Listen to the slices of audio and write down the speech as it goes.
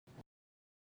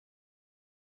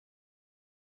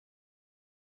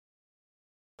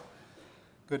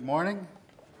Good morning.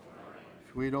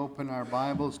 If we'd open our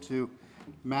Bibles to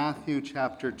Matthew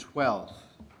chapter 12.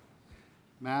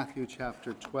 Matthew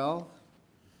chapter 12.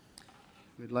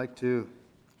 We'd like to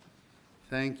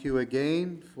thank you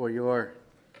again for your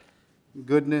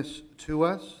goodness to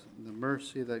us, the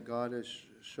mercy that God has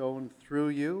shown through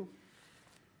you,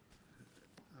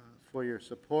 for your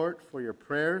support, for your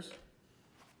prayers.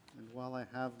 And while I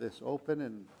have this open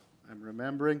and I'm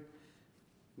remembering,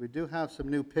 we do have some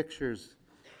new pictures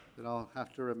that I'll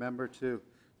have to remember to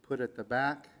put at the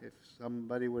back. If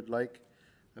somebody would like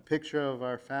a picture of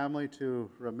our family to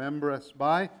remember us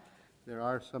by, there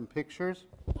are some pictures.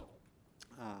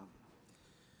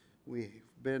 We've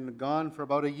been gone for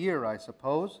about a year, I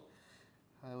suppose.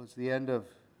 It was the end of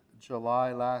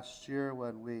July last year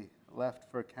when we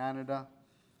left for Canada.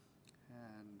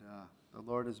 And the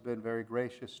Lord has been very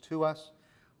gracious to us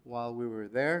while we were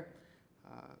there.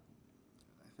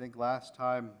 I think last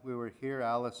time we were here,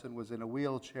 Allison was in a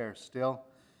wheelchair still,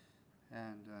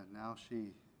 and now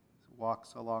she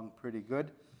walks along pretty good.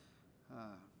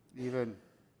 Even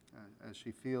as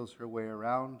she feels her way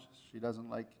around, she doesn't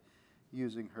like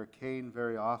using her cane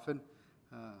very often,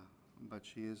 but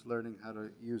she is learning how to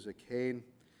use a cane.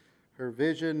 Her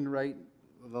vision, right,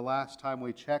 the last time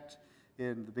we checked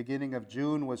in the beginning of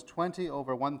June, was 20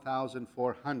 over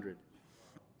 1,400,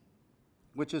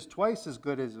 which is twice as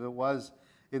good as it was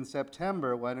in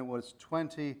September when it was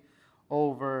 20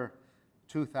 over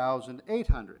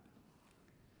 2,800.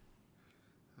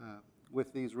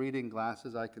 With these reading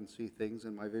glasses, I can see things,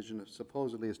 and my vision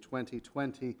supposedly is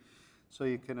 20/20, so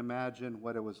you can imagine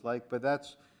what it was like. But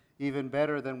that's even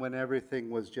better than when everything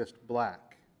was just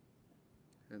black.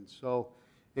 And so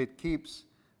it keeps,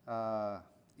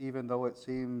 even though it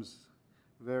seems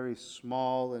very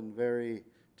small and very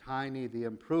tiny, the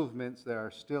improvements, there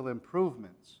are still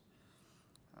improvements.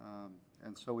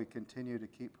 And so we continue to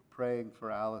keep praying for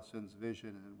Allison's vision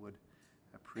and would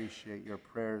appreciate your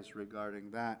prayers regarding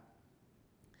that.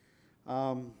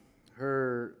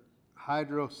 Her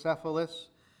hydrocephalus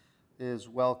is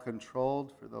well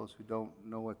controlled. For those who don't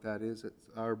know what that is,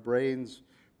 our brains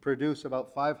produce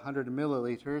about 500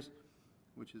 milliliters,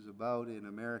 which is about, in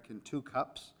American, 2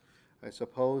 cups, I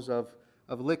suppose, of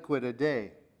liquid a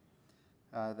day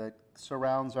that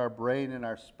surrounds our brain and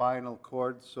our spinal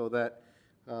cord, so that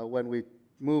when we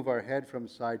move our head from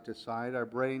side to side, our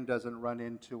brain doesn't run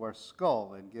into our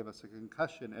skull and give us a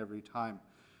concussion every time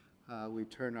we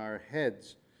turn our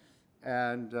heads.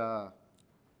 And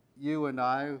you and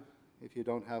I, if you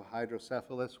don't have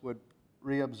hydrocephalus, would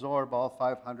reabsorb all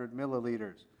 500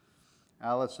 milliliters.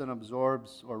 Allison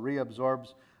absorbs or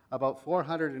reabsorbs about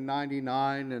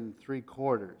 499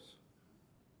 3/4,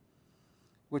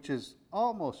 which is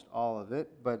almost all of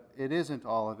it, but it isn't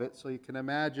all of it. So you can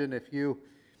imagine if you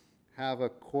have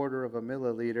 1/4 of a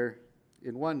milliliter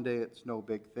in one day, it's no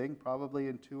big thing. Probably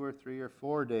in 2 or 3 or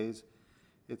 4 days,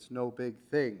 it's no big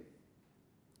thing.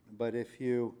 But if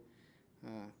you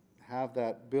have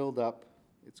that buildup,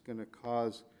 it's going to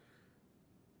cause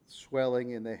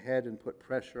swelling in the head and put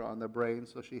pressure on the brain.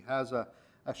 So she has a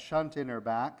shunt in her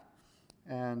back,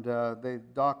 and the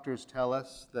doctors tell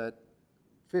us that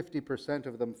 50%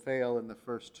 of them fail in the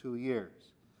first 2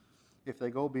 years. If they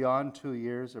go beyond 2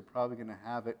 years, they're probably going to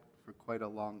have it for quite a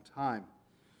long time.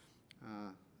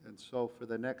 And so for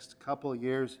the next couple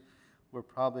years, we're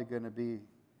probably going to be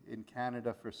in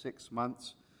Canada for 6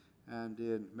 months and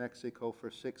in Mexico for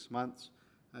 6 months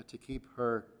to keep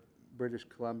her British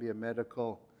Columbia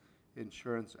medical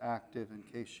insurance active in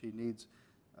case she needs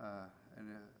a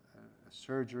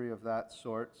surgery of that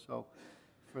sort. So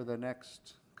for the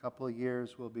next couple of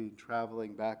years, we'll be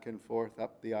traveling back and forth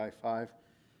up the I-5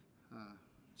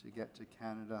 to get to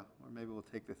Canada, or maybe we'll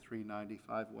take the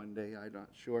 395 one day, I'm not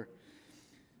sure.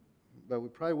 But we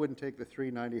probably wouldn't take the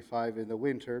 395 in the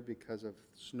winter because of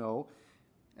snow,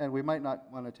 and we might not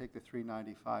want to take the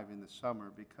 395 in the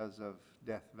summer because of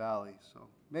Death Valley. So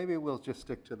maybe we'll just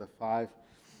stick to the 5,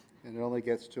 and it only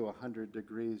gets to 100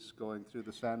 degrees going through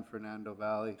the San Fernando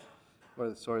Valley,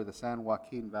 the San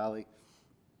Joaquin Valley.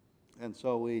 And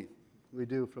so we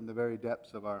do, from the very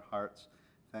depths of our hearts,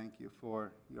 thank you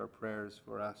for your prayers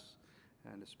for us,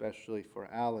 and especially for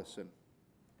Allison.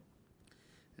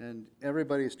 And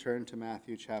everybody's turned to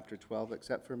Matthew chapter 12,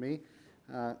 except for me.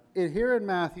 Here in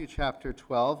Matthew chapter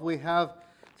 12, we have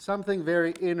something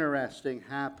very interesting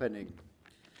happening.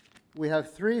 We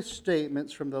have 3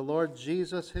 statements from the Lord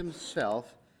Jesus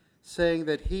himself saying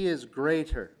that he is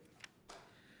greater.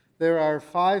 There are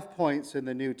 5 points in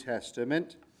the New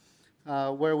Testament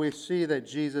where we see that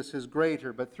Jesus is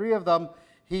greater, but 3 of them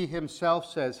he himself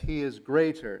says he is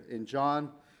greater. In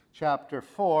John chapter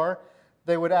 4,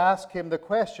 they would ask him the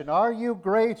question, "Are you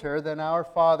greater than our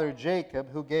father Jacob,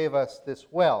 who gave us this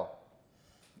well?"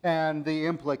 And the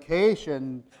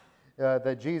implication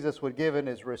that Jesus would give in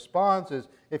his response is,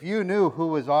 if you knew who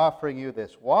was offering you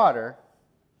this water,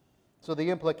 so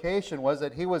the implication was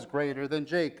that he was greater than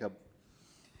Jacob.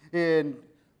 In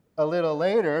a little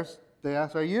later, they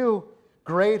ask, "Are you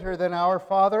greater than our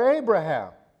father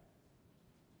Abraham?"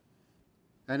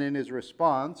 And in his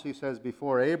response, he says,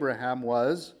 "Before Abraham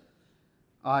was,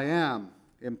 I am,"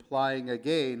 implying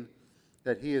again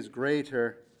that he is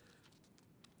greater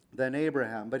than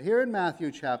Abraham. But here in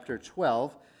Matthew chapter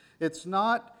 12, it's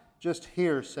not just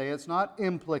hearsay, it's not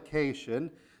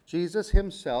implication. Jesus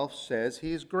himself says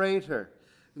he's greater.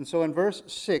 And so in verse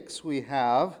 6 we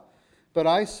have, "But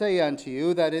I say unto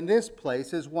you that in this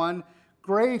place is one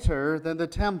greater than the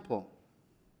temple."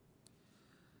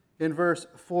 In verse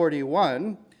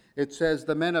 41, it says,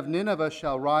 "The men of Nineveh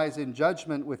shall rise in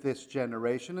judgment with this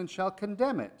generation and shall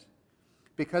condemn it,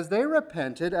 because they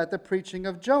repented at the preaching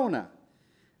of Jonah.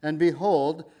 And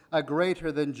behold, a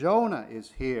greater than Jonah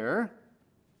is here."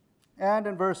 And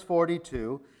in verse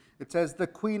 42, it says, "The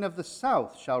queen of the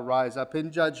south shall rise up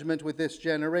in judgment with this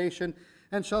generation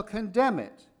and shall condemn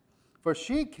it. For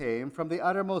she came from the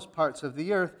uttermost parts of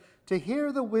the earth to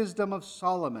hear the wisdom of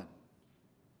Solomon.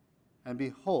 And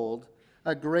behold,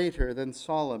 a greater than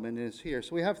Solomon is here."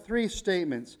 So we have three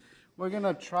statements. We're going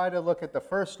to try to look at the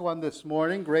first one this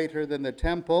morning, greater than the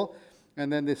temple.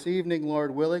 And then this evening,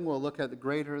 Lord willing, we'll look at the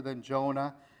greater than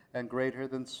Jonah and greater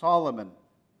than Solomon.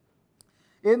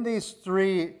 In these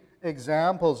three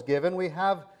examples given, we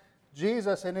have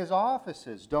Jesus in his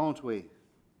offices, don't we?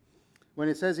 When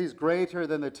he says he's greater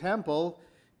than the temple,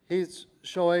 he's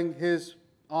showing his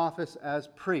office as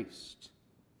priest.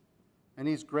 And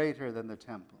he's greater than the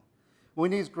temple.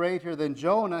 When he's greater than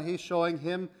Jonah, he's showing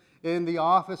him in the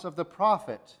office of the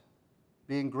prophet,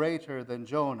 being greater than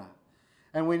Jonah.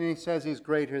 And when he says he's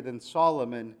greater than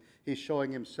Solomon, he's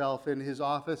showing himself in his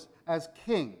office as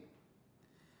king,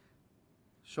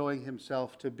 showing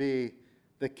himself to be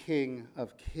the King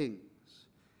of Kings.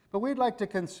 But we'd like to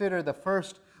consider the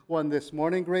first one this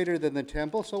morning, greater than the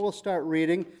temple. So we'll start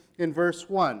reading in verse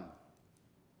 1.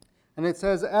 And it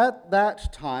says, "At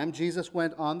that time Jesus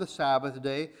went on the Sabbath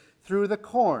day through the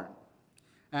corn,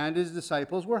 and his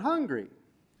disciples were hungry.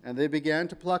 And they began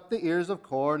to pluck the ears of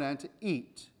corn and to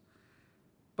eat.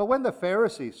 But when the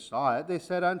Pharisees saw it, they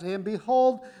said unto him,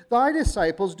 Behold, thy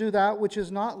disciples do that which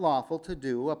is not lawful to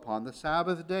do upon the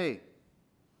Sabbath day.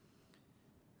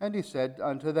 And he said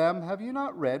unto them, Have you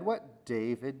not read what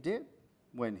David did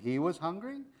when he was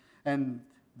hungry? And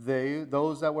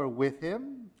those that were with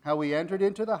him, how he entered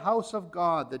into the house of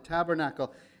God, the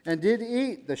tabernacle, and did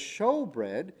eat the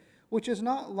showbread, which is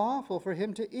not lawful for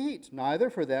him to eat, neither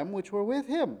for them which were with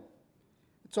him.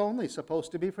 It's only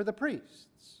supposed to be for the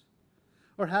priests.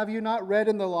 Or have you not read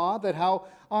in the law that how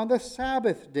on the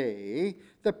Sabbath day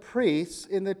the priests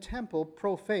in the temple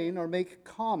profane or make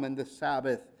common the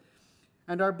Sabbath,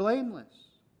 and are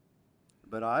blameless?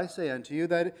 But I say unto you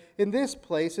that in this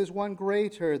place is one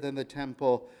greater than the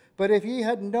temple. But if ye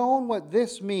had known what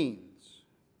this means,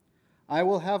 I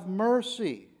will have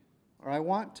mercy, or I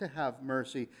want to have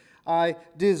mercy, I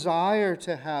desire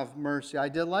to have mercy, I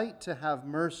delight to have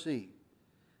mercy,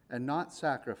 and not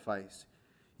sacrifice,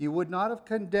 you would not have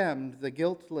condemned the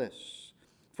guiltless.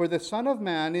 For the Son of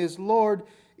Man is Lord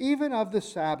even of the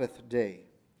Sabbath day.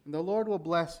 And the Lord will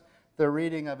bless the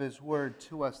reading of his word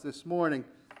to us this morning.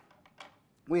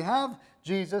 We have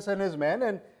Jesus and his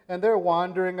men, and they're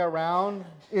wandering around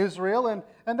Israel,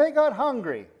 and they got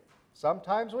hungry.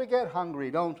 Sometimes we get hungry,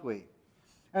 don't we?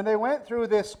 And they went through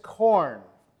this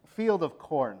field of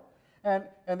corn, and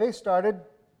they started,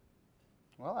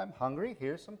 well, I'm hungry,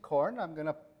 here's some corn, I'm going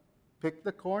to pick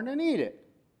the corn and eat it.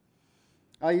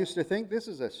 I used to think this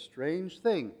is a strange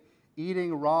thing,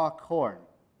 eating raw corn.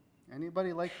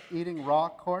 Anybody like eating raw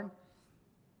corn?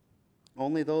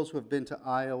 Only those who have been to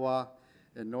Iowa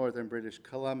and northern British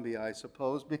Columbia, I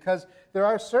suppose, because there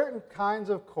are certain kinds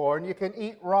of corn you can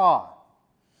eat raw.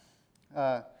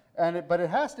 But it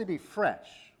has to be fresh.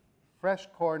 Fresh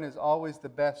corn is always the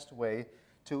best way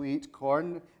to eat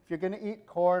corn. If you're going to eat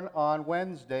corn on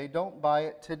Wednesday, don't buy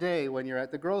it today when you're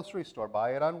at the grocery store.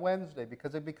 Buy it on Wednesday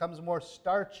because it becomes more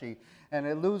starchy and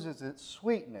it loses its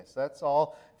sweetness. That's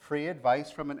all free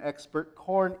advice from an expert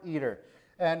corn eater.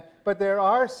 But there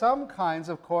are some kinds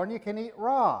of corn you can eat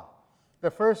raw.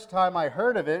 The first time I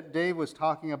heard of it, Dave was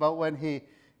talking about when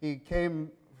he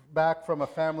came back from a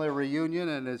family reunion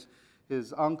and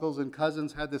his uncles and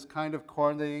cousins had this kind of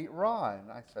corn they eat raw. And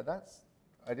I said,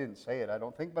 I didn't say it, I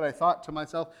don't think, but I thought to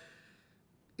myself,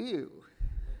 ew.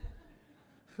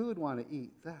 Who would want to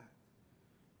eat that?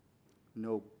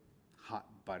 No hot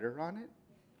butter on it?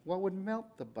 What would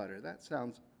melt the butter? That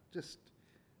sounds just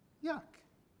yuck.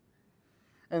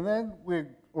 And then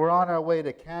we're on our way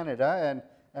to Canada,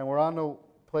 and we're on a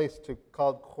place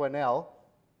called Quesnel,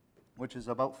 which is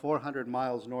about 400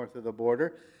 miles north of the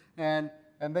border. And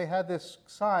they had this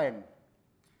sign,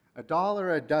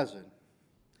 $1 a dozen.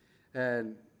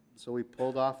 And so we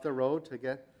pulled off the road to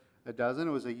get a dozen.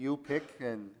 It was a U-pick,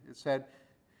 and it said,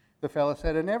 the fellow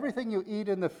said, and everything you eat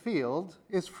in the field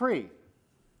is free.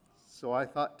 So I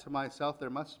thought to myself, there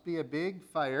must be a big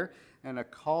fire and a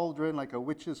cauldron, like a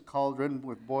witch's cauldron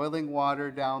with boiling water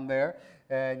down there.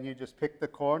 And you just pick the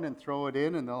corn and throw it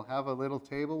in, and they'll have a little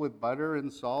table with butter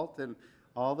and salt and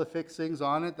all the fixings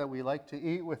on it that we like to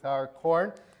eat with our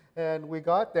corn. And we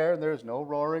got there, and there was no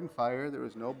roaring fire. There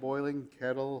was no boiling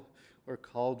kettle or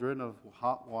cauldron of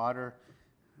hot water.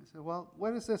 I said, well,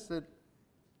 what is this that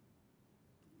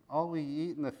all we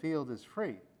eat in the field is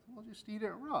free? We'll just eat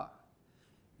it raw.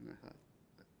 And I thought,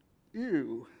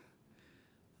 ew,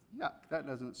 yuck, that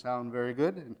doesn't sound very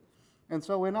good. And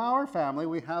so in our family,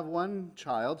 we have one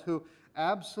child who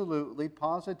absolutely,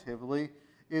 positively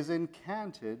is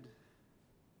enchanted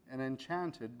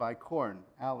by corn,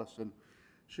 Allison.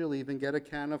 She'll even get a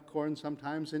can of corn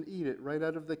sometimes and eat it right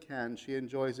out of the can. She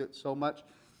enjoys it so much.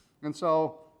 And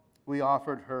so we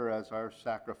offered her as our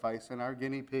sacrifice and our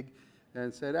guinea pig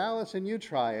and said, Allison, you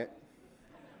try it.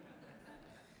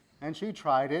 And she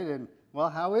tried it, and, well,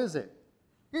 how is it?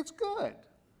 It's good.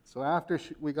 So after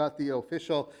we got the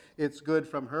official it's good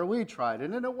from her, we tried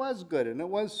it, and it was good, and it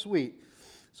was sweet.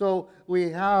 So we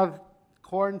have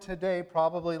corn today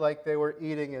probably like they were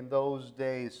eating in those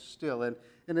days still, and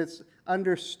it's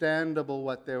understandable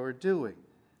what they were doing.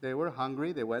 They were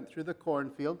hungry, they went through the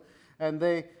cornfield, and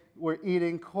they were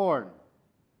eating corn.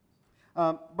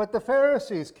 But the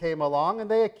Pharisees came along, and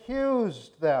they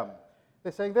accused them.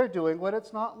 They're saying they're doing what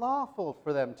it's not lawful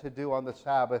for them to do on the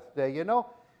Sabbath day. You know,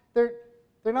 they're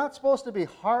not supposed to be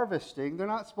harvesting. They're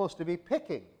not supposed to be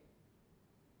picking.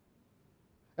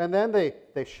 And then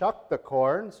they shuck the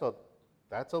corn, so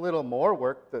that's a little more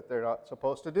work that they're not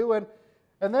supposed to do. And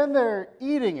then they're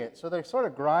eating it, so they're sort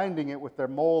of grinding it with their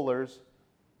molars.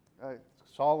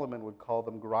 Solomon would call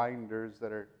them grinders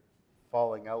that are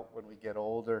falling out when we get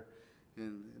older.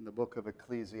 In the book of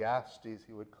Ecclesiastes,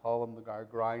 he would call them our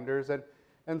grinders.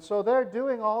 And so they're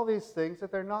doing all these things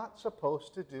that they're not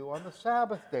supposed to do on the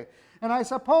Sabbath day. And I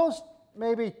suppose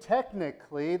maybe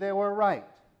technically they were right.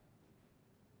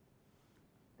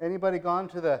 Anybody gone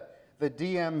to the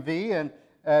DMV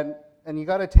and you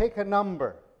got to take a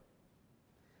number?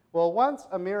 Well, once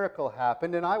a miracle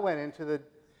happened, and I went into the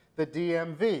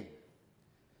DMV,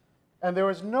 and there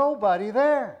was nobody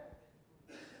there.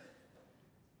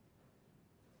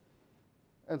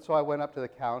 And so I went up to the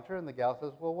counter, and the gal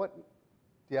says, well, what, do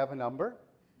you have a number?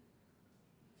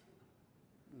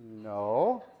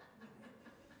 No.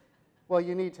 Well,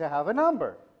 you need to have a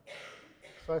number.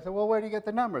 So I said, well, where do you get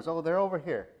the numbers? Oh, they're over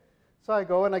here. So I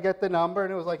go and I get the number,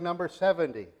 and it was like number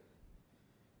 70.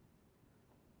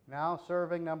 Now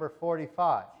serving number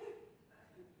 45.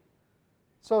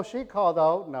 So she called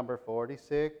out number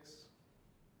 46,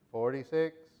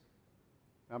 46,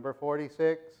 number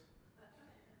 46.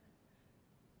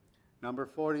 Number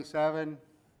 47.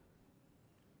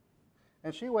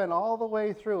 And she went all the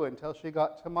way through until she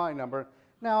got to my number.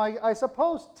 Now, I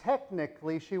suppose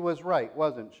technically she was right,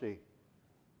 wasn't she?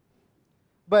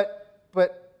 But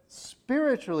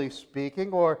spiritually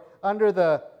speaking, or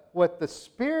under what the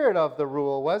spirit of the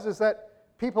rule was, is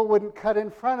that people wouldn't cut in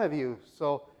front of you.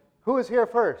 So who was here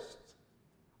first?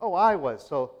 Oh, I was.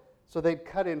 So they'd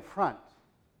cut in front.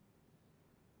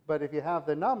 But if you have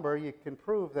the number, you can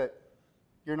prove that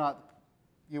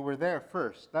you were there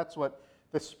first. That's what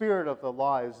the spirit of the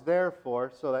law is there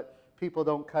for, so that people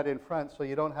don't cut in front, so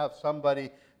you don't have somebody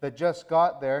that just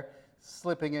got there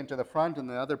slipping into the front, and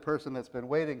the other person that's been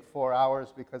waiting 4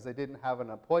 hours because they didn't have an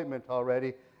appointment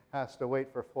already has to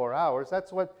wait for 4 hours.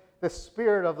 That's what the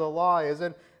spirit of the law is.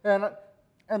 And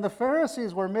the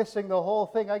Pharisees were missing the whole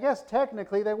thing. I guess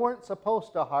technically they weren't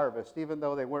supposed to harvest, even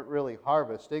though they weren't really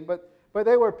harvesting, but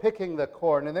they were picking the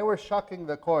corn, and they were shucking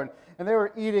the corn, and they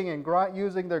were eating and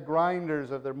using their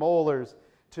grinders of their molars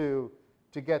to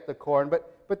get the corn.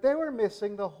 But they were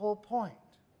missing the whole point.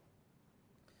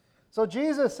 So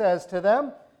Jesus says to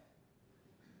them,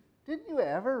 didn't you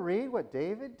ever read what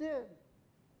David did?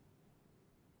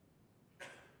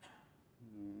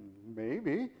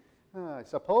 Maybe. I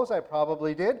suppose I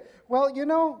probably did. Well, you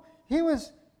know, he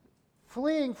was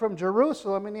fleeing from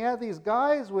Jerusalem, and he had these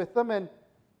guys with them, and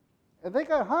they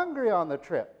got hungry on the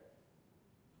trip.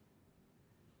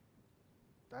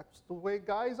 that's the way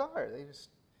guys are. They just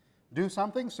do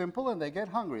something simple and they get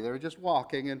hungry. They were just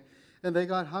walking and they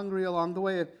got hungry along the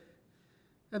way.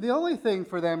 And the only thing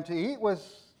for them to eat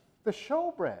was the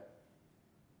showbread.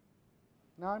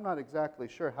 Now, I'm not exactly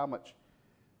sure how much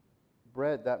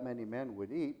bread that many men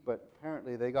would eat, but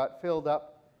apparently they got filled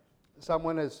up.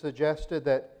 Someone has suggested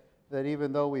that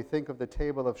even though we think of the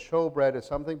table of showbread as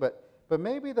something, but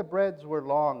maybe the breads were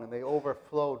long and they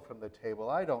overflowed from the table.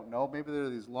 I don't know. Maybe there are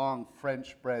these long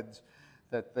French breads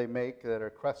that they make that are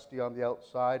crusty on the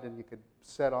outside and you could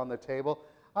set on the table.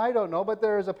 I don't know, but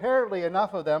there is apparently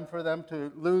enough of them for them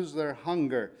to lose their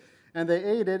hunger. And they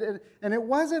ate it, and it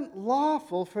wasn't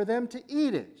lawful for them to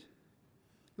eat it.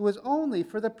 It was only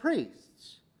for the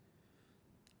priests.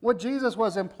 What Jesus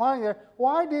was implying there,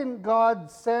 why didn't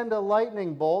God send a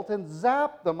lightning bolt and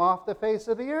zap them off the face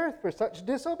of the earth for such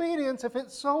disobedience if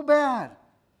it's so bad?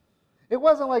 It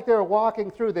wasn't like they were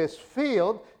walking through this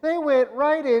field. They went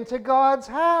right into God's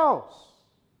house.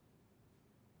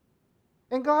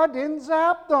 And God didn't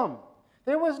zap them.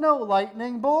 There was no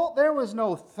lightning bolt. There was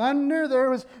no thunder. There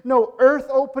was no earth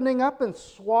opening up and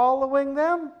swallowing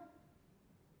them.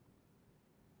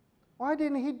 Why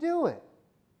didn't He do it?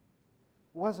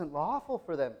 It wasn't lawful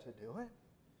for them to do it.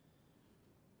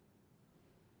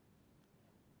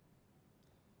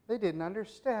 They didn't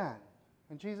understand.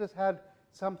 And Jesus had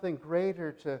something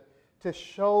greater to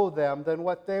show them than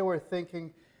what they were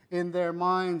thinking in their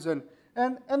minds. And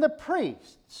the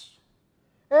priests,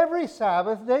 every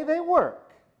Sabbath day they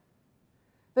work.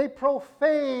 They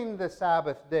profane the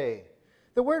Sabbath day.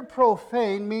 The word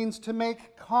profane means to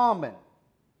make common.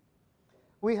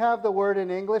 We have the word in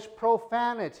English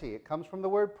profanity. It comes from the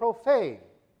word profane.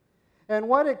 And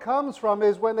what it comes from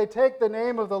is when they take the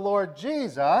name of the Lord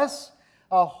Jesus,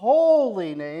 a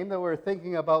holy name that we're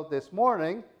thinking about this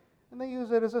morning, and they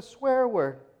use it as a swear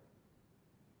word.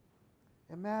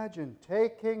 Imagine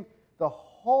taking the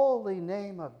holy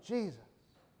name of Jesus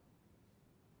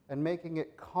and making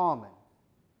it common.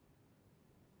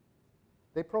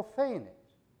 They profane it.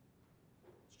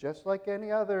 It's just like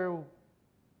any other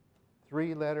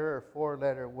 3-letter or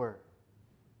 4-letter word.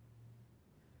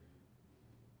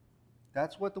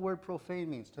 That's what the word profane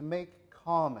means, to make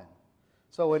common.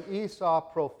 So when Esau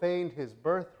profaned his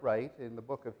birthright in the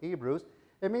book of Hebrews,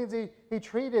 it means he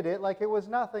treated it like it was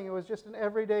nothing. It was just an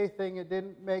everyday thing.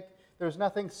 There's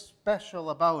nothing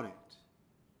special about it.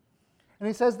 And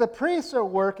he says the priests are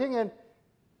working and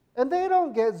they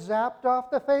don't get zapped off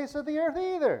the face of the earth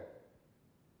either.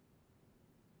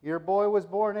 Your boy was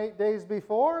born 8 days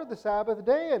before the Sabbath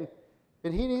day,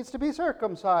 and he needs to be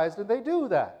circumcised, and they do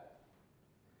that.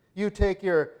 You take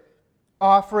your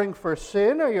offering for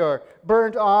sin, or your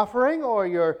burnt offering, or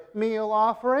your meal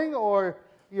offering, or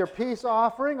your peace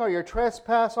offering, or your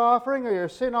trespass offering, or your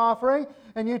sin offering,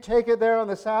 and you take it there on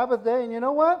the Sabbath day, and you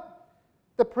know what?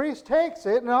 The priest takes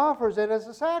it and offers it as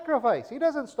a sacrifice. He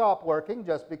doesn't stop working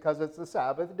just because it's the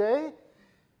Sabbath day.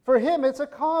 For him, it's a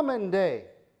common day.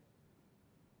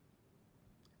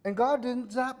 And God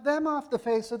didn't zap them off the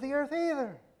face of the earth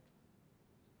either.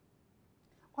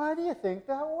 Why do you think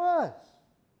that was?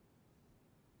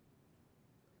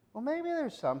 Well, maybe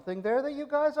there's something there that you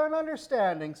guys aren't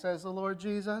understanding, says the Lord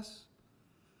Jesus.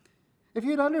 If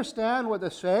you'd understand what the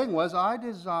saying was, I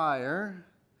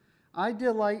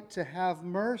delight to have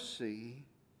mercy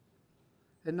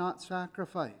and not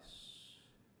sacrifice.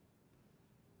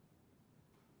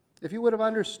 If you would have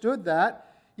understood that,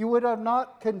 you would have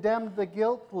not condemned the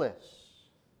guiltless.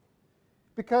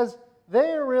 Because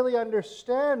they are really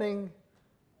understanding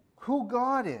who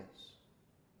God is.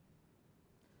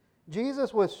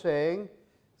 Jesus was saying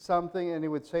something, and he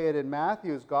would say it in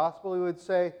Matthew's gospel. He would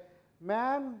say,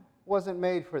 man wasn't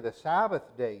made for the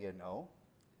Sabbath day, you know.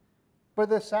 But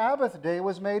the Sabbath day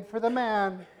was made for the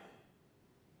man.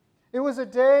 It was a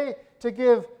day to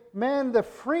give men the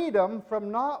freedom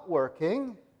from not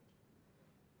working,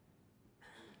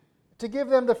 to give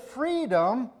them the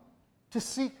freedom to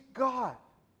seek God.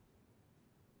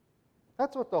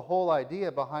 That's what the whole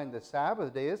idea behind the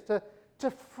Sabbath day is,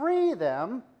 to free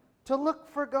them to look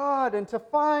for God and to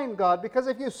find God. Because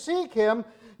if you seek Him,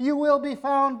 you will be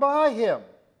found by Him.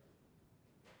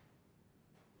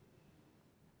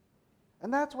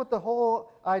 And that's what the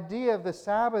whole idea of the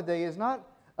Sabbath day is, not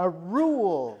a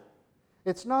rule.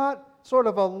 It's not sort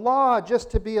of a law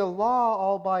just to be a law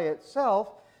all by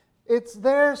itself. It's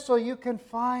there so you can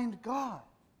find God.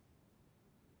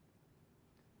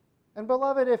 And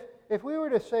beloved, if we were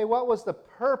to say what was the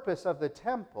purpose of the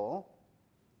temple,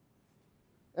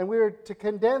 and we were to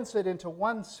condense it into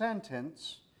one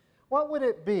sentence, what would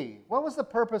it be? What was the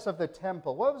purpose of the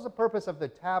temple? What was the purpose of the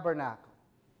tabernacle?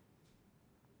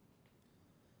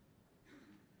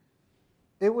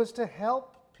 It was to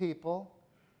help people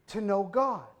to know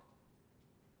God.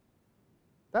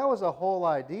 That was the whole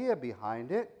idea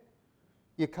behind it.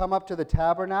 You come up to the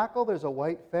tabernacle, there's a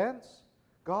white fence.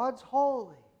 God's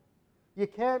holy. You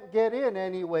can't get in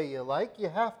any way you like. You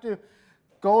have to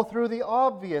go through the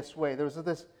obvious way. There's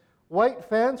this white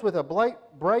fence with a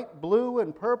bright blue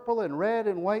and purple and red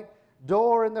and white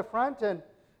door in the front, and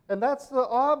that's the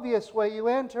obvious way you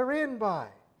enter in by.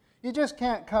 You just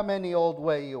can't come any old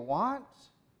way you want.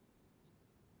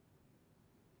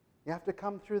 You have to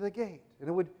come through the gate. And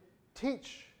it would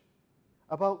teach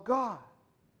about God.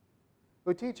 It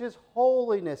would teach His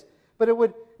holiness. But it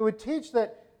would teach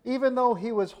that even though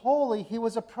He was holy, He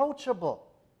was approachable.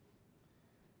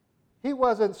 He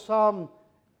wasn't some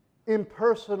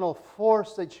impersonal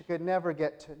force that you could never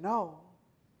get to know.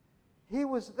 He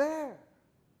was there.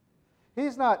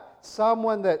 He's not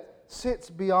someone that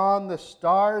sits beyond the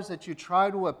stars that you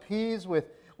try to appease with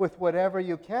whatever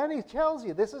you can. He tells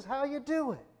you, this is how you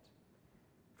do it.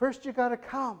 First you got to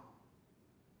come.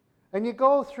 And you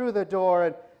go through the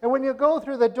door. And when you go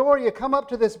through the door, you come up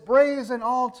to this brazen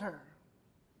altar.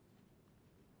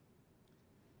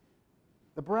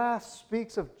 The brass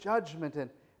speaks of judgment,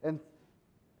 and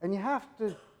you have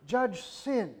to judge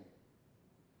sin.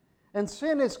 And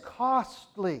sin is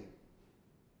costly.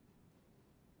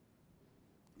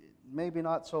 Maybe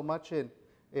not so much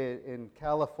in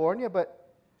California,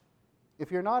 but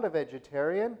if you're not a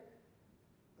vegetarian,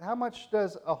 how much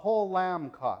does a whole lamb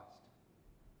cost?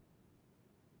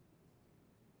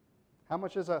 How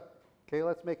much is okay,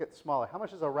 let's make it smaller. How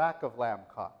much does a rack of lamb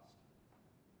cost?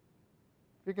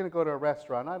 If you're going to go to a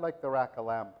restaurant, I'd like the rack of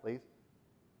lamb, please.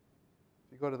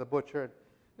 You go to the butcher, and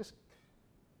just,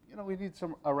 we need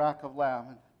a rack of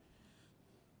lamb.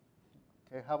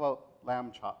 Okay, how about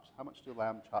lamb chops? How much do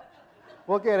lamb chops?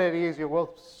 We'll get it easier.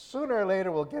 Sooner or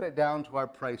later, we'll get it down to our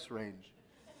price range.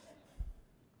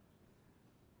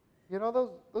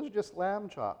 Those are just lamb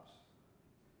chops.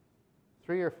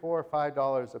 $3 or $4 or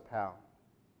 $5 a pound.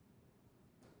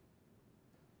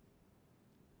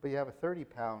 But you have a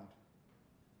 30-pound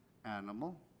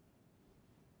animal,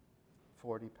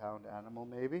 40-pound animal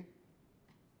maybe.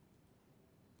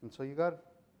 And so it's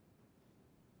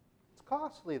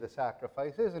costly, the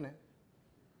sacrifice, isn't it?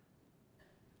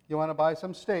 You want to buy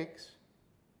some steaks.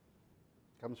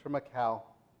 Comes from a cow.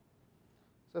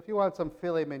 So if you want some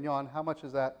filet mignon, how much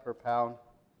is that per pound?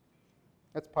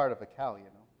 That's part of a cow, If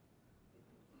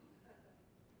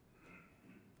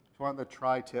you want the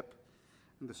tri-tip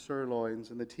and the sirloins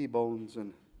and the T-bones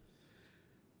and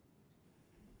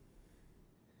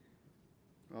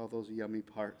all those yummy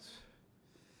parts.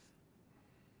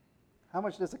 How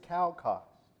much does a cow cost?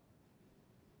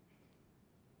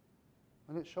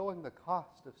 And it's showing the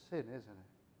cost of sin, isn't it?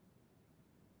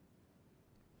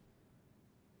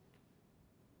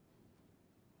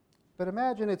 But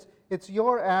imagine it's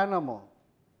your animal.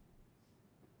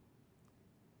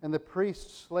 And the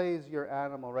priest slays your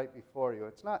animal right before you.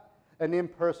 It's not an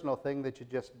impersonal thing that you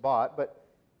just bought, but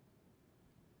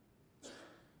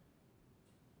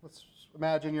let's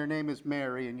imagine your name is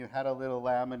Mary and you had a little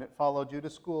lamb and it followed you to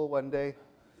school one day.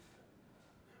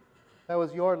 That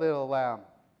was your little lamb.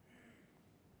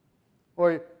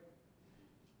 Or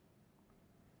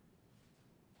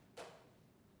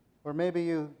maybe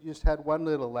you just had one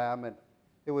little lamb and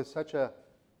it was such a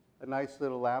nice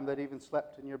little lamb that even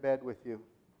slept in your bed with you.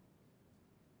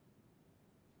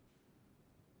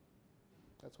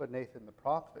 That's what Nathan the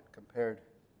prophet compared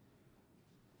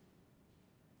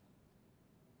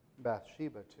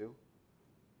Bathsheba to.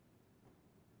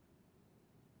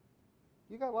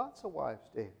 You got lots of wives,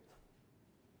 David.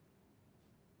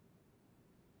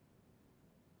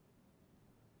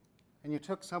 And you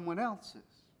took someone else's.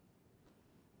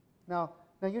 Now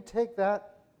you take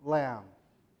that lamb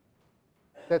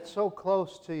that's so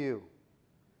close to you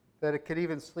that it could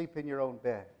even sleep in your own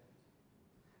bed,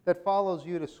 that follows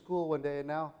you to school one day, and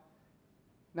now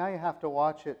you have to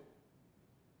watch it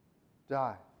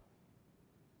die.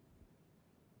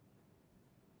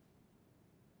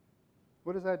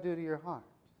 What does that do to your heart?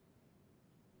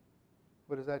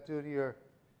 What does that do to your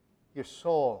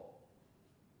soul?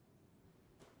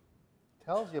 It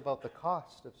tells you about the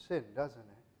cost of sin, doesn't it?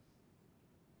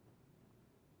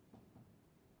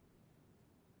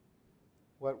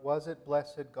 What was it,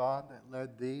 blessed God, that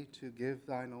led thee to give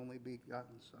thine only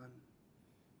begotten Son?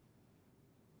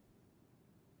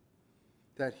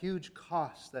 That huge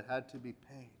cost that had to be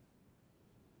paid,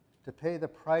 to pay the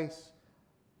price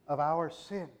of our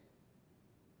sin.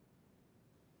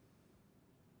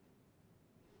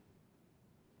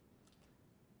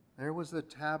 There was the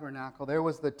tabernacle, there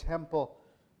was the temple,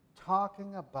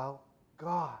 talking about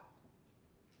God.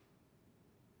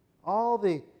 all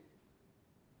the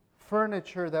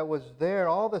furniture that was there,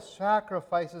 all the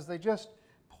sacrifices, they just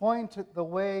pointed the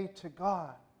way to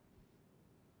God.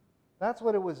 That's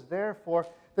what it was there for.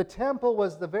 The temple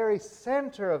was the very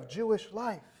center of Jewish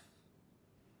life.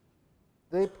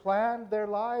 They planned their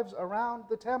lives around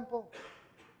the temple.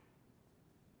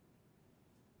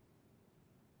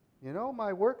 You know,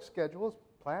 my work schedule is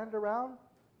planned around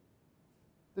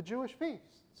the Jewish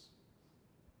feasts.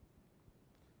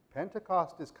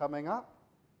 Pentecost is coming up.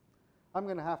 I'm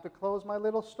going to have to close my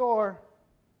little store.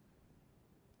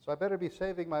 So I better be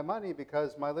saving my money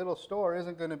because my little store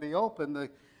isn't going to be open.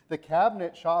 The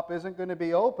cabinet shop isn't going to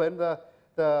be open.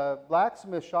 The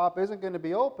blacksmith shop isn't going to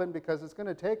be open because it's going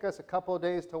to take us a couple of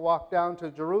days to walk down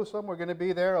to Jerusalem. We're going to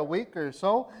be there a week or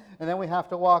so, and then we have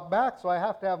to walk back. So I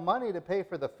have to have money to pay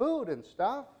for the food and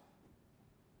stuff.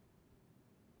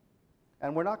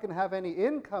 And we're not going to have any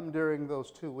income during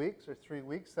those 2 weeks or 3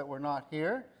 weeks that we're not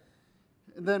here.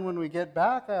 And then when we get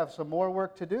back, I have some more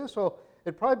work to do. So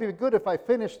it'd probably be good if I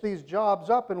finished these jobs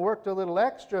up and worked a little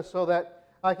extra so that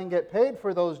I can get paid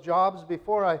for those jobs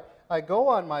before I go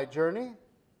on my journey.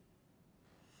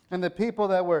 And the people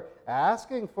that were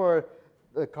asking for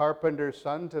the carpenter's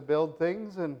son to build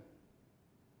things, and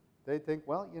they think,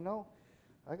 well, you know,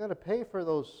 I got to pay for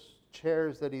those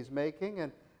chairs that he's making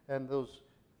and those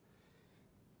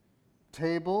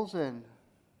tables and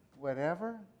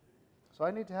whatever. So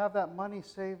I need to have that money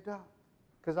saved up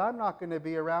because I'm not going to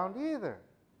be around either.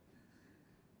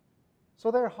 So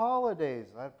their holidays,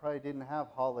 I probably didn't have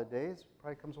holidays.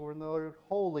 Probably comes over in the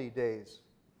holy days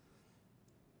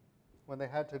when they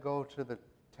had to go to the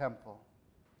temple,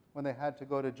 when they had to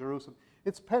go to Jerusalem.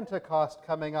 It's Pentecost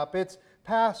coming up. It's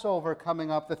Passover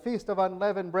coming up, the Feast of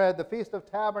Unleavened Bread, the Feast of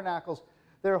Tabernacles.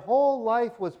 Their whole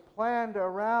life was planned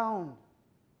around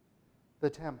the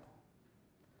temple.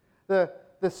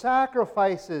 The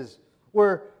sacrifices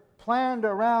were planned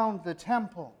around the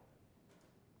temple.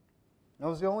 It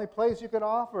was the only place you could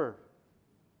offer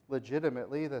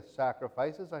legitimately the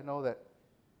sacrifices. I know that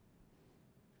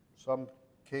some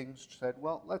kings said,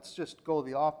 well, let's just go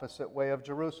the opposite way of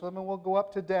Jerusalem and we'll go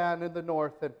up to Dan in the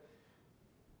north and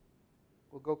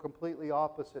we'll go completely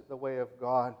opposite the way of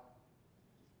God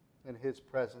and His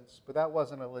presence. But that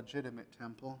wasn't a legitimate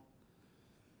temple.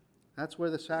 That's where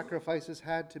the sacrifices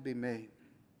had to be made.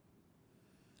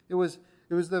 It was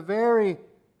the very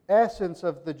essence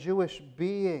of the Jewish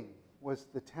being was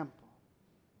the temple.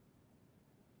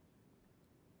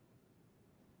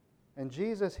 And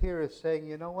Jesus here is saying,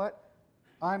 you know what?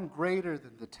 I'm greater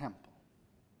than the temple.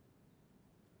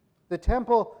 The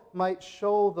temple might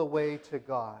show the way to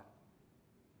God.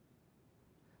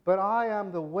 But I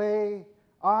am the way,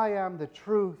 I am the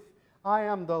truth, I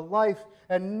am the life,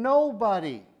 and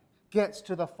nobody gets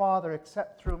to the Father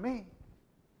except through me.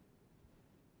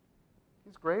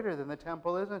 He's greater than the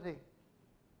temple, isn't He?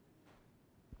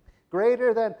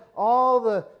 Greater than all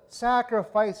the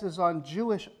sacrifices on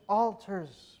Jewish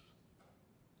altars.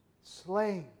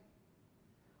 Slain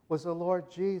was the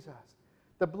Lord Jesus.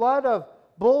 The blood of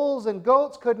bulls and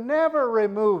goats could never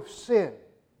remove sin.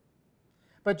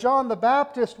 But John the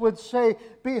Baptist would say,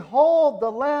 behold the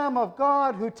Lamb of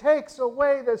God who takes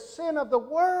away the sin of the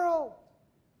world.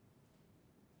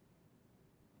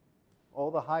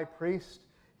 Oh, the high priest,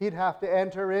 he'd have to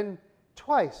enter in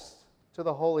twice to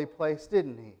the holy place,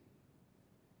 didn't he?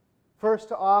 First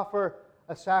to offer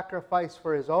a sacrifice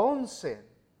for his own sin,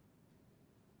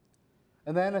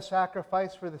 and then a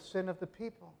sacrifice for the sin of the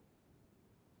people.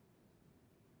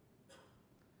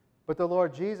 But the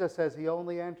Lord Jesus says He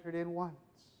only entered in once.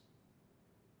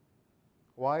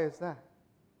 Why is that?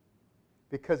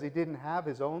 Because He didn't have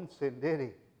His own sin, did He?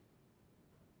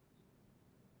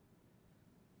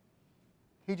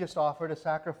 He just offered a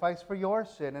sacrifice for your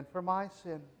sin and for my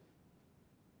sin.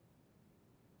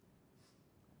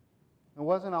 It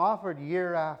wasn't offered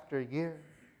year after year.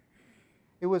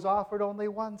 It was offered only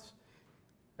once.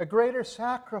 A greater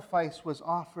sacrifice was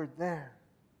offered there.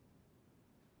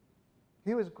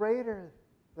 He was greater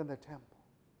than the temple.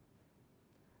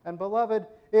 And beloved,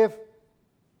 if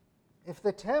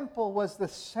the temple was the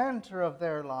center of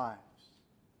their lives,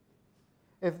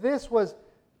 if this was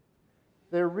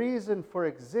their reason for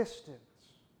existence,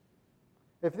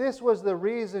 if this was the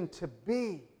reason to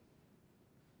be,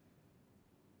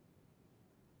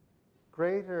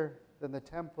 greater than the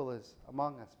temple is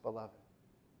among us, beloved.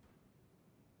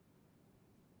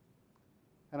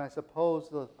 And I suppose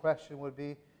the question would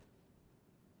be,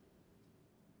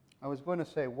 I was going to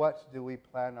say, what do we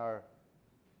plan our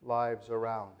lives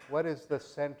around? What is the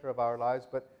center of our lives?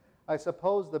 But I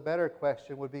suppose the better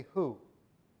question would be who?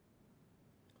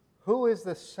 Who is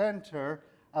the center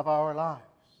of our lives?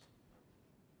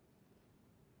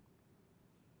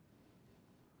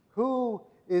 Who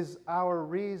is our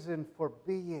reason for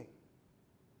being?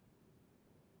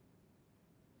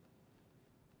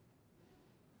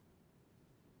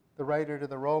 The writer to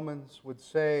the Romans would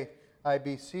say, I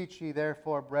beseech ye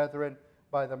therefore, brethren,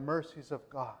 by the mercies of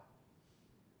God,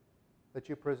 that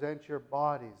you present your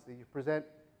bodies, that you present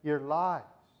your lives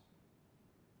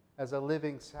as a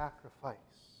living sacrifice.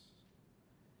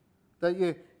 That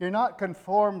you're not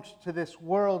conformed to this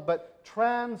world, but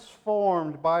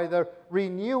transformed by the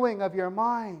renewing of your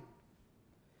mind.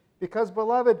 Because,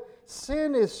 beloved,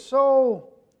 sin is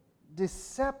so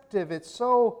deceptive, it's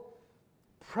so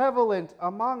prevalent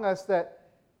among us that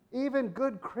even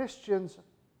good Christians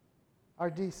are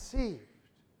deceived.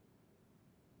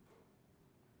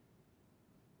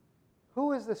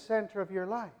 Who is the center of your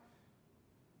life?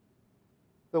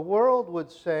 The world would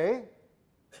say,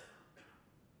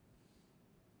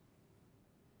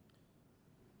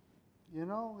 you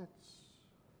know, it's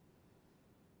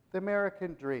the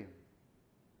American dream.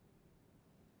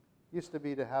 Used to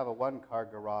be to have a one-car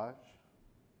garage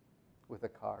with a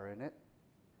car in it.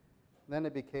 Then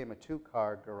it became a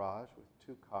two-car garage with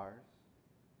two cars.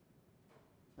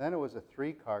 Then it was a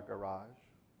three-car garage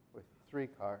with three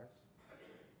cars.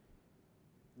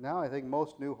 Now I think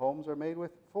most new homes are made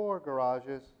with four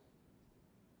garages.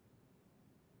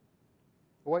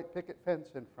 A white picket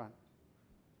fence in front.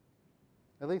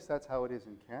 At least that's how it is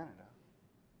in Canada.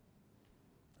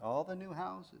 All the new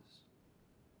houses.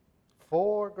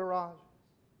 Four garages.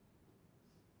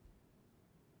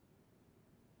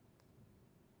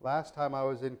 Last time I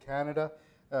was in Canada,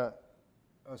 I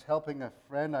was helping a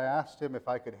friend. I asked him if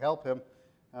I could help him,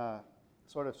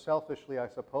 sort of selfishly, I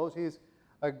suppose. He's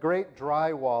a great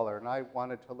drywaller, and I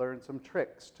wanted to learn some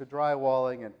tricks to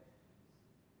drywalling.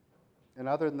 And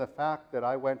other than the fact that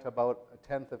I went about a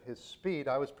tenth of his speed,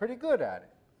 I was pretty good at it.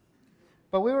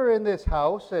 But we were in this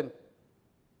house, and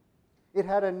it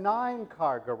had a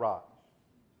 9-car garage.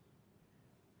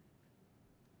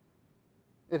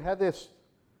 It had this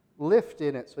lift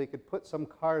in it so he could put some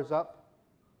cars up,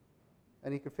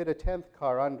 and he could fit a 10th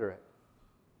car under it.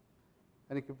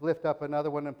 And he could lift up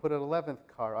another one and put an 11th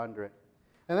car under it.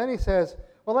 And then he says,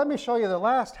 well, let me show you the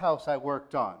last house I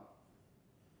worked on.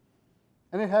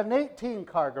 And it had an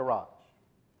 18-car garage,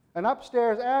 an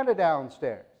upstairs and a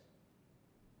downstairs.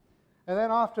 And then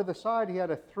off to the side, he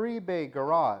had a 3-bay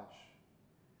garage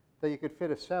that you could fit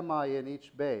a semi in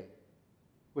each bay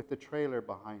with the trailer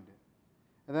behind it.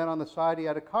 And then on the side, he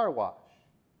had a car wash,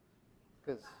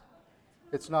 because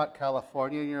it's not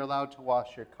California, and you're allowed to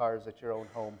wash your cars at your own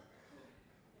home.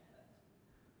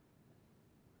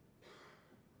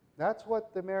 That's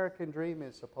what the American dream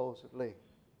is, supposedly.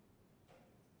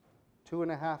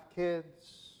 2.5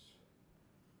 kids.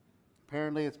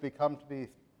 Apparently it's become to be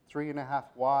 3.5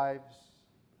 wives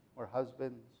or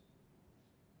husbands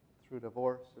through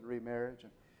divorce and remarriage.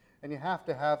 And you have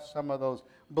to have some of those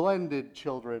blended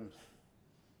children,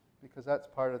 because that's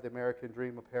part of the American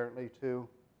dream apparently too.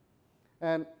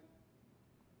 And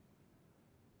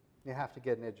you have to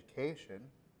get an education,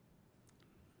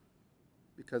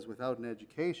 because without an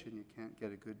education you can't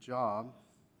get a good job.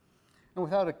 And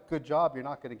without a good job you're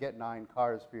not going to get 9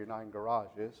 cars for your 9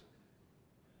 garages.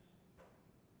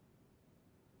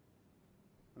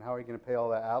 And how are you going to pay all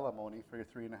that alimony for your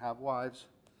 3.5 wives?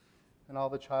 And all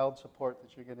the child support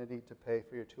that you're going to need to pay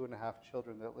for your 2.5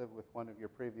 children that live with one of your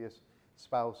previous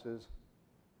spouses.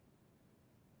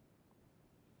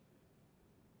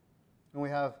 And we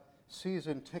have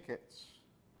season tickets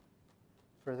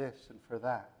for this and for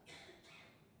that.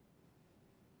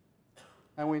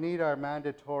 And we need our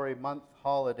mandatory month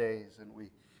holidays, and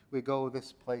we go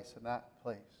this place and that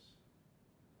place.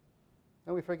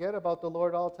 And we forget about the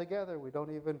Lord altogether. We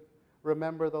don't even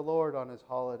remember the Lord on his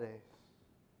holidays.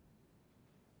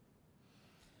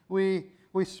 We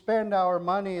spend our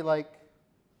money like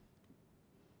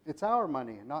it's our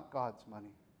money and not God's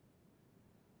money.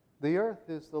 The earth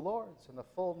is the Lord's and the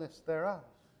fullness thereof.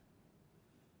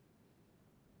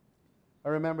 I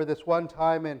remember this one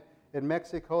time in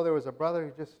Mexico, there was a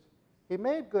brother who he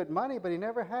made good money, but he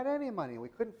never had any money. We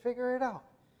couldn't figure it out.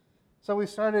 So we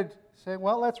started saying,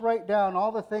 well, let's write down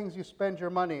all the things you spend your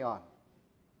money on.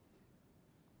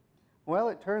 Well,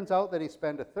 it turns out that he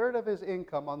spent 1/3 of his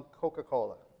income on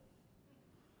Coca-Cola.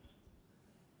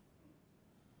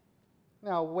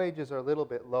 Now, wages are a little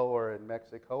bit lower in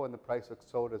Mexico, and the price of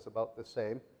soda is about the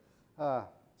same.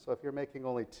 So if you're making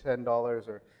only $10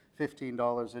 or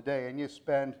 $15 a day, and you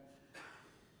spend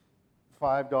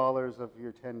 $5 of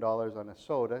your $10 on a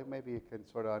soda, maybe you can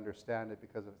sort of understand it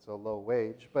because it's a low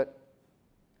wage. But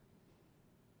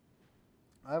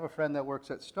I have a friend that works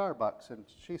at Starbucks, and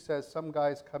she says some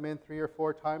guys come in 3 or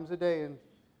 4 times a day and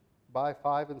buy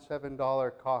 $5 and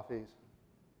 $7 coffees.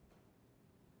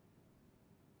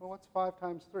 Well, what's 5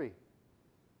 times 3?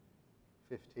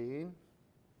 15.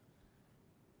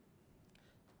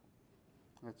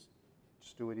 Let's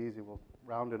just do it easy. We'll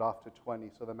round it off to 20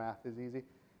 so the math is easy.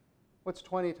 What's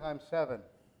 20 times 7?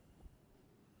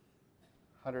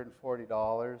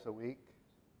 $140 a week.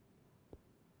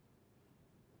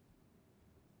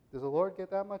 Does the Lord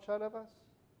get that much out of us?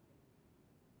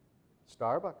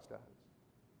 Starbucks does.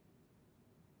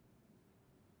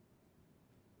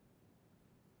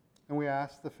 And we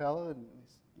asked the fellow, and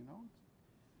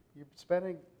you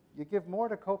give more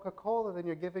to Coca-Cola than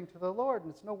you're giving to the Lord,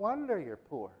 and it's no wonder you're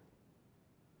poor.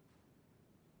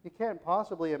 You can't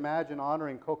possibly imagine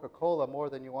honoring Coca-Cola more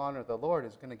than you honor the Lord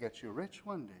is going to get you rich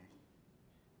one day.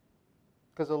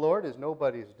 Because the Lord is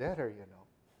nobody's debtor, you know.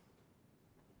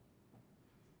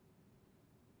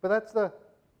 But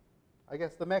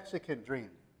that's the Mexican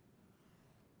dream.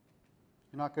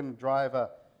 You're not going to drive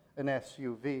an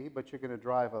SUV, but you're going to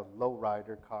drive a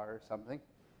lowrider car or something.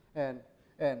 And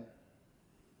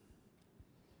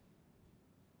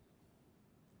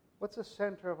what's the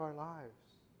center of our lives?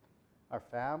 Our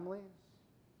families?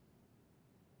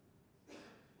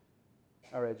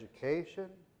 Our education?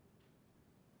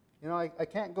 You know, I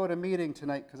can't go to meeting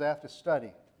tonight because I have to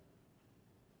study.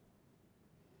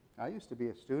 I used to be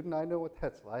a student. I know what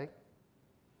that's like.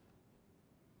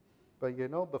 But you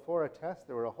know, before a test,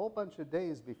 there were a whole bunch of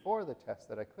days before the test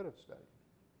that I could have studied.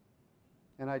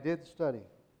 And I did study.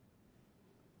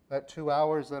 That 2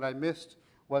 hours that I missed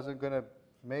wasn't going to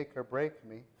make or break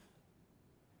me.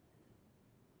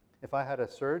 If I had a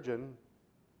surgeon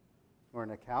or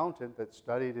an accountant that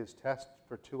studied his test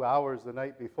for 2 hours the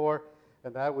night before,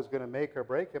 and that was going to make or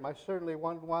break him, I certainly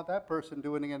wouldn't want that person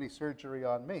doing any surgery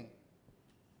on me.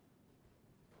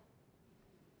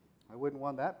 I wouldn't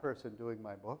want that person doing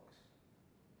my books.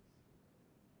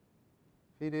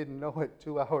 If he didn't know it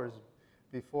 2 hours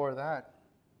before that,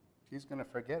 he's going to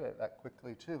forget it that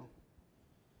quickly too.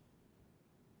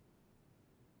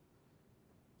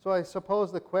 So I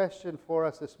suppose the question for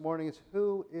us this morning is,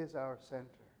 who is our center?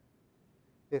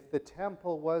 If the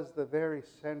temple was the very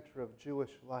center of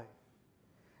Jewish life,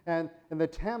 and the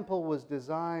temple was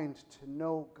designed to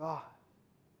know God,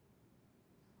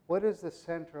 what is the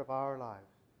center of our lives?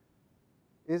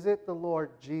 Is it the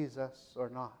Lord Jesus or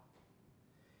not?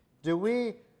 Do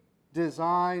we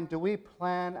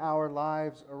plan our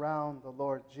lives around the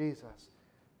Lord Jesus?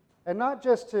 And not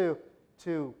just to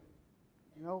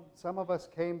some of us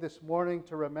came this morning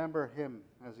to remember Him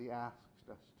as He asked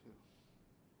us to.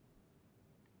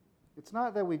 It's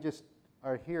not that we just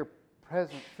are here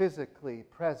present, physically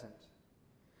present.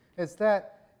 It's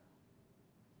that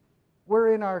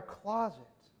we're in our closet.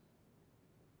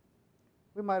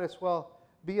 We might as well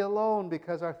be alone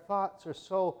because our thoughts are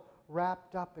so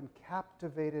wrapped up and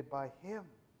captivated by Him.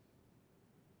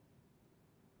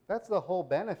 That's the whole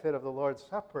benefit of the Lord's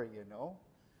Supper, you know.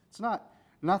 It's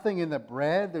nothing in the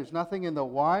bread, there's nothing in the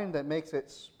wine that makes it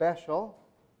special.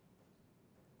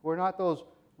 We're not those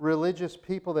religious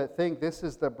people that think this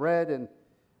is the bread and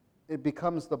it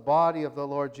becomes the body of the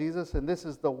Lord Jesus, and this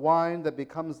is the wine that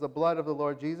becomes the blood of the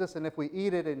Lord Jesus, and if we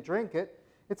eat it and drink it,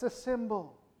 it's a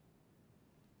symbol.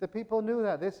 The people knew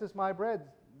that. This is my bread,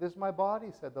 this is my body,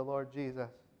 said the Lord Jesus.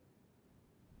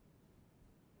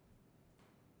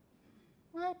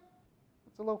 What?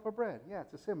 It's a loaf of bread. Yeah,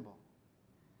 it's a symbol.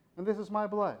 And this is my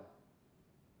blood.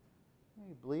 Are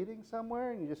you bleeding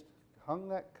somewhere and you just hung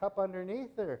that cup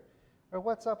underneath, or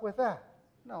what's up with that?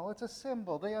 No, it's a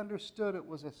symbol. They understood it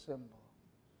was a symbol.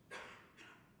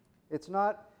 It's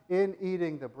not in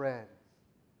eating the bread.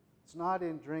 It's not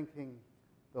in drinking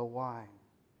the wine.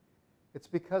 It's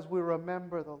because we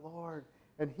remember the Lord,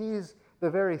 and He's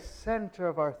the very center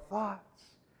of our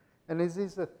thoughts. And as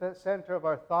He's the center of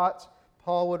our thoughts,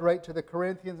 Paul would write to the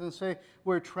Corinthians and say,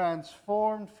 we're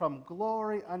transformed from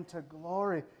glory unto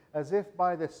glory, as if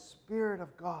by the Spirit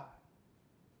of God.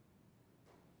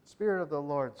 Spirit of the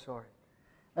Lord, sorry.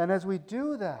 And as we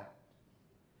do that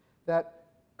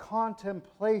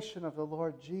contemplation of the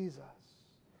Lord Jesus,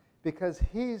 because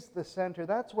He's the center,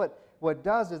 that's what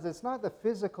does is it's not the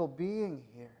physical being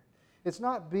here. It's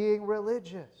not being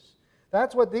religious.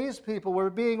 That's what these people were,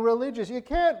 being religious. You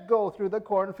can't go through the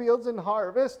cornfields and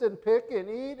harvest and pick and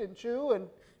eat and chew and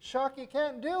shuck. You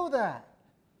can't do that.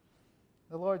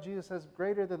 The Lord Jesus says,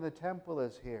 greater than the temple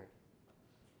is here.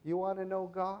 You want to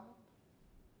know God?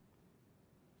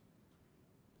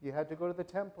 You had to go to the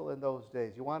temple in those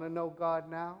days. You want to know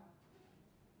God now?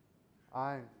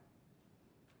 I'm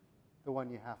the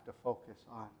one you have to focus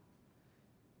on.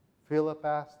 Philip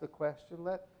asked the question,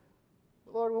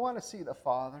 Lord, we want to see the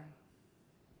Father.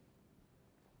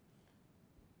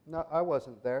 No, I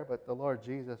wasn't there, but the Lord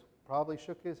Jesus probably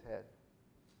shook his head.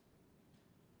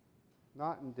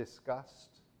 Not in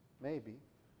disgust, maybe,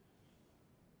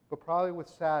 but probably with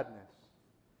sadness.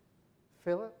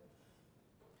 Philip,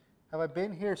 have I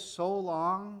been here so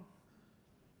long,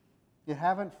 you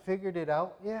haven't figured it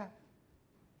out yet?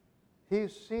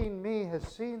 He's seen me, has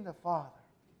seen the Father.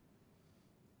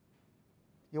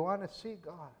 You want to see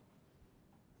God?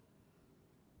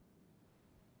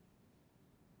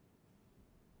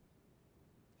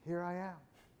 Here I am.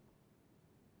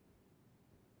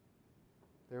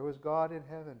 There was God in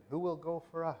heaven. Who will go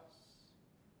for us?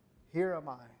 Here am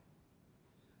I.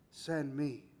 Send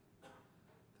me.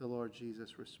 The Lord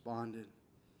Jesus responded.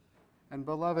 And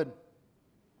beloved,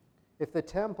 if the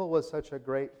temple was such a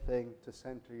great thing to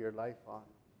center your life on,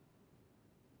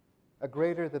 a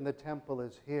greater than the temple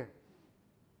is here.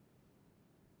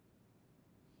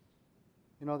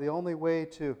 You know, the only way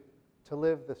to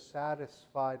live the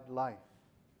satisfied life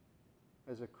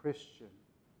as a Christian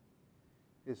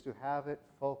is to have it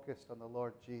focused on the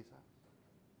Lord Jesus.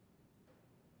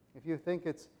 If you think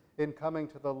it's in coming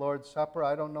to the Lord's Supper,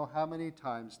 I don't know how many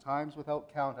times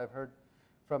without count, I've heard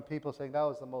from people saying that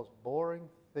was the most boring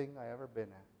thing I ever been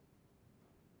at.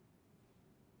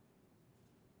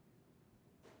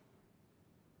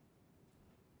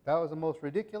 That was the most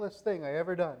ridiculous thing I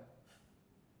ever done.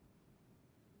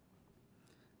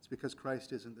 It's because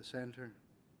Christ isn't the center.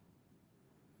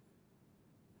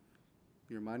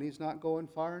 Your money's not going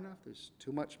far enough. There's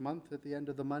too much month at the end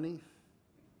of the money.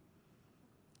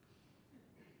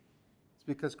 It's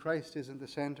because Christ isn't the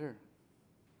center.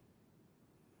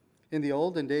 In the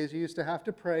olden days, you used to have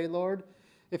to pray, Lord,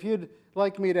 if you'd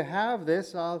like me to have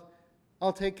this, I'll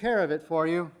take care of it for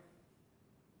you.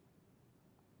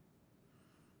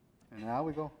 And now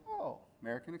we go, oh,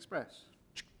 American Express.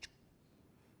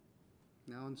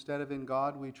 Now instead of in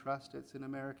God we trust, it's in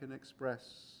American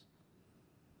Express.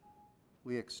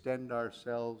 We extend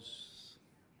ourselves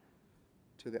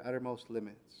to the uttermost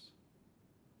limits.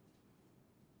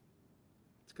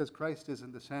 It's because Christ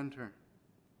isn't the center.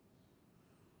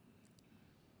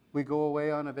 We go away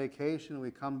on a vacation,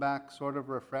 we come back sort of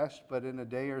refreshed, but in a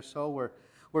day or so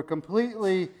we're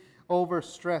completely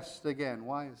overstressed again.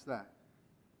 Why is that?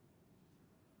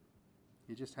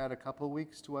 You just had a couple of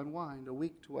weeks to unwind, a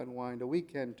week to unwind, a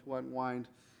weekend to unwind.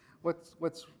 Why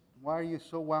are you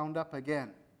so wound up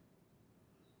again?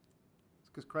 It's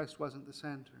because Christ wasn't the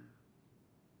center.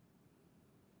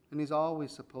 And he's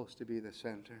always supposed to be the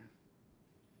center.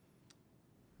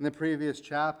 In the previous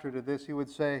chapter to this, he would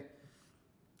say,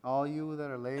 all you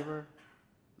that are labor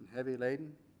and heavy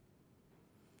laden,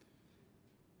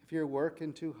 if you're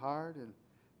working too hard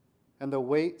and the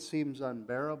weight seems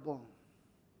unbearable,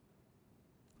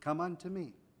 come unto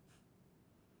me.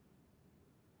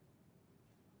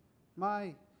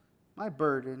 My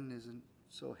burden isn't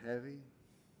so heavy.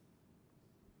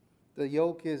 The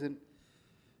yoke isn't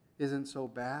so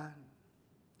bad.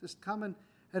 Just come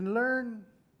and learn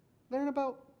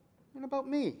about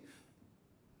me.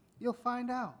 You'll find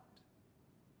out.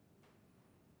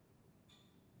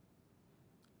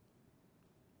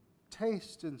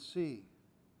 Taste and see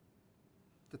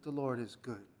that the Lord is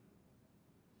good.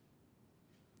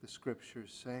 The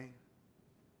scriptures say.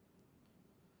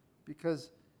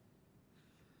 Because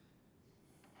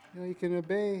you can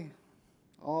obey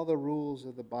all the rules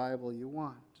of the Bible you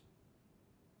want.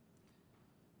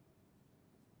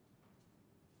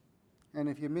 And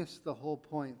if you miss the whole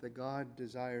point that God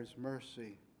desires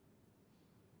mercy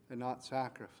and not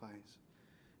sacrifice,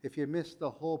 if you miss the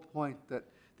whole point that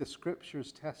the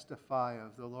scriptures testify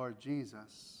of the Lord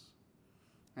Jesus,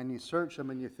 and you search them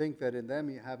and you think that in them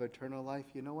you have eternal life,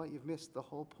 you know what? You've missed the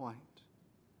whole point.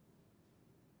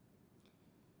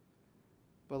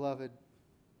 Beloved,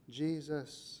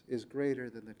 Jesus is greater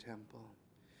than the temple.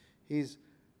 He's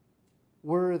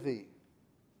worthy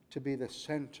to be the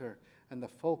center and the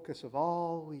focus of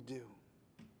all we do.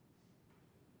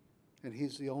 And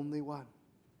he's the only one.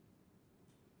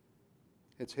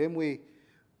 It's him we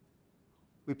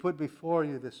put before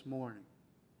you this morning.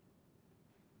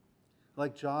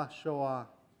 Like Joshua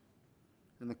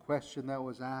and the question that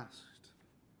was asked.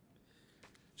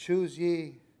 Choose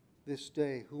ye this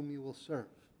day whom you will serve.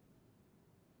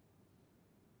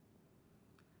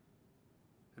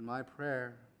 And my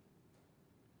prayer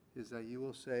is that you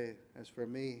will say, as for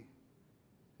me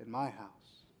and my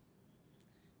house,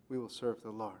 we will serve the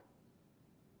Lord.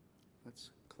 Let's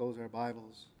close our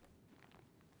Bibles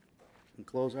and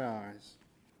close our eyes.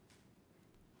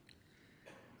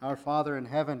 Our Father in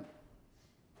heaven,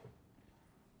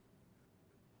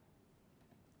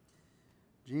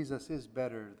 Jesus is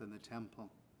better than the temple.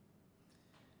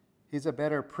 He's a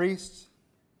better priest,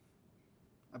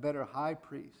 a better high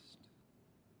priest.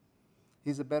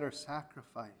 He's a better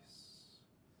sacrifice.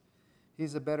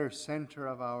 He's a better center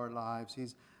of our lives.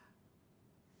 He's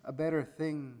a better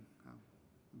thing,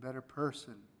 a better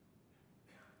person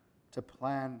to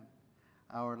plan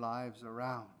our lives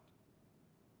around.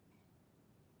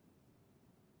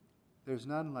 There's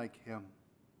none like him.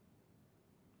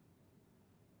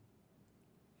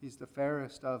 He's the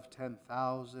fairest of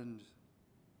 10,000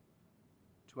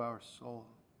 to our soul.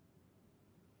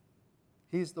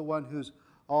 He's the one who's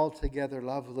altogether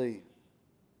lovely.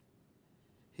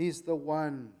 He's the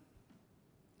one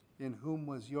in whom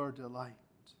was your delight.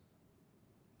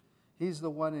 He's the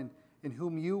one in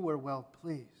whom you were well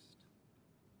pleased.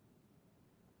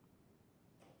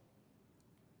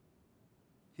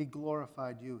 He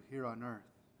glorified you here on earth,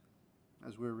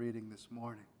 as we're reading this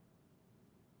morning.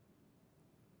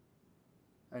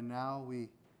 And now we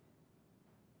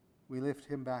lift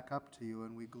him back up to you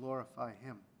and we glorify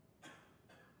him.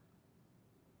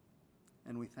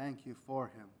 And we thank you for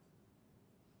him.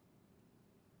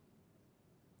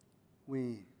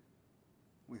 We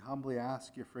humbly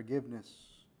ask your forgiveness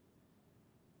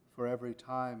for every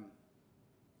time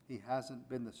he hasn't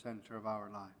been the center of our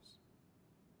lives.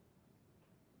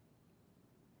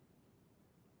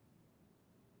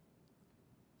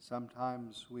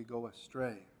 Sometimes we go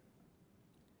astray.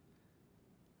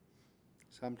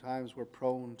 Sometimes we're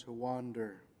prone to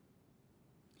wander,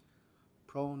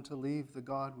 prone to leave the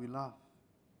God we love.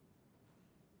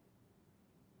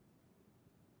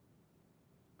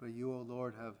 But you, O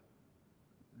Lord, have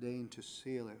deigned to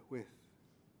seal it with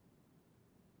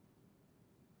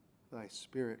thy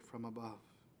Spirit from above.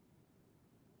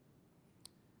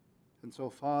 And so,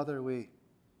 Father, we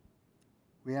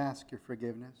ask your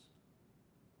forgiveness.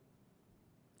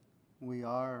 We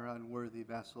are unworthy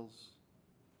vessels,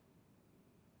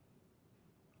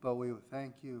 but we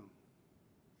thank you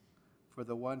for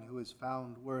the one who is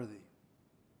found worthy.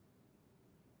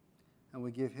 And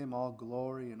we give him all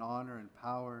glory and honor and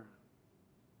power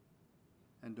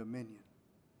and dominion.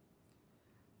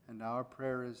 And our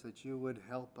prayer is that you would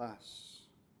help us,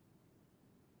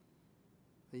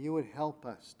 that you would help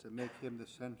us to make him the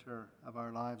center of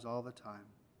our lives all the time.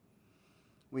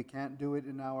 We can't do it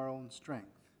in our own strength.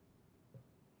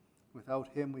 Without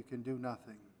him we can do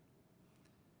nothing.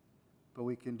 But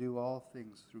we can do all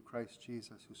things through Christ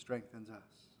Jesus who strengthens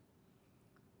us.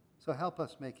 So help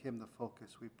us make him the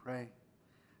focus, we pray.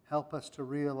 Help us to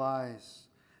realize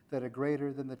that a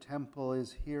greater than the temple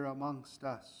is here amongst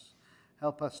us.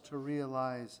 Help us to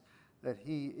realize that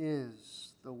he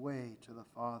is the way to the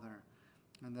Father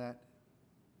and that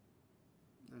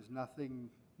there's nothing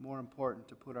more important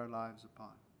to put our lives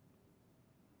upon.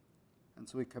 And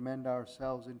so we commend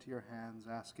ourselves into your hands,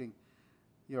 asking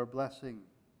your blessing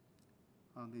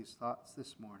on these thoughts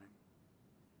this morning.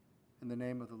 In the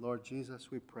name of the Lord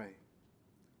Jesus we pray.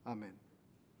 Amen.